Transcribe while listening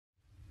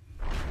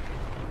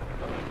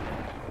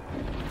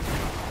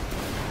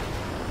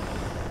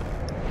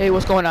Hey,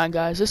 what's going on,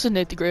 guys? This is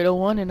Nate the Great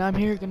 01, and I'm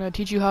here gonna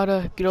teach you how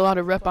to get a lot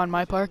of rep on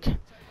Mypark.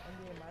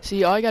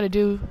 See, all you gotta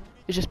do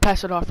is just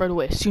pass it off right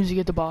away as soon as you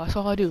get the ball. That's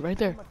all I do, right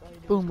there.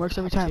 Boom, works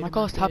every time. I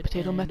call this hot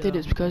potato method.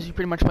 It's because you're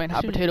pretty much playing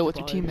hot potato with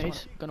your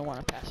teammates, Gonna want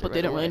to pass it but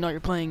they don't really know you're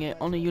playing it.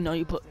 Only you know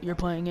you're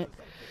playing it.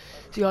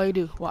 See, all you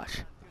do,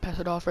 watch, pass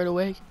it off right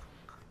away.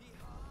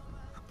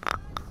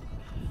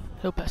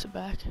 He'll pass it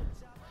back.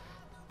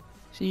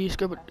 See, you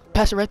scribble,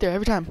 pass it right there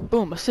every time.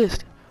 Boom,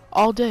 assist.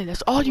 All day.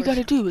 That's all you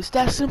gotta do. It's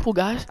that simple,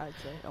 guys.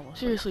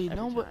 Seriously,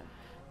 no, but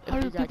how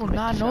do people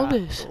not know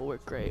this? It'll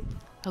work great.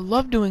 I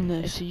love doing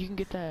And this. so you can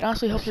get that. It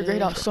honestly helps your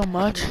grade out so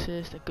much.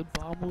 Assist, that good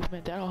ball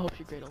movement, that'll help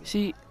your grade a lot.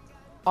 See,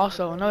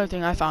 also another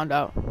thing I found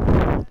out: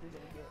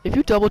 if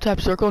you double tap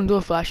circle and do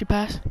a flashy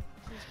pass,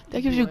 that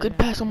gives you a good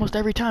pass almost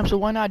every time. So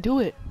why not do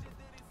it?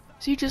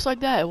 See, just like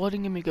that. It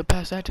wasn't giving me a good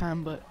pass that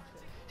time, but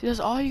see, that's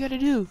all you gotta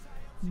do.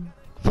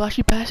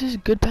 Flashy passes,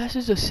 good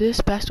passes,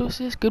 assist, pass to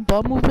assist, good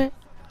ball movement.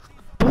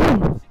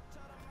 Boom.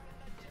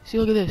 See,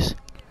 look at this.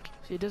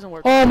 See, it doesn't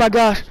work. Oh my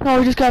gosh. No,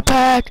 we just got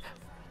packed.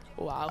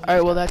 Wow.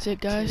 Alright, well, that's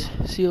it, guys.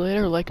 See you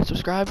later. Like and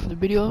subscribe for the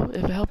video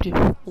if it helped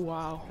you.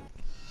 Wow.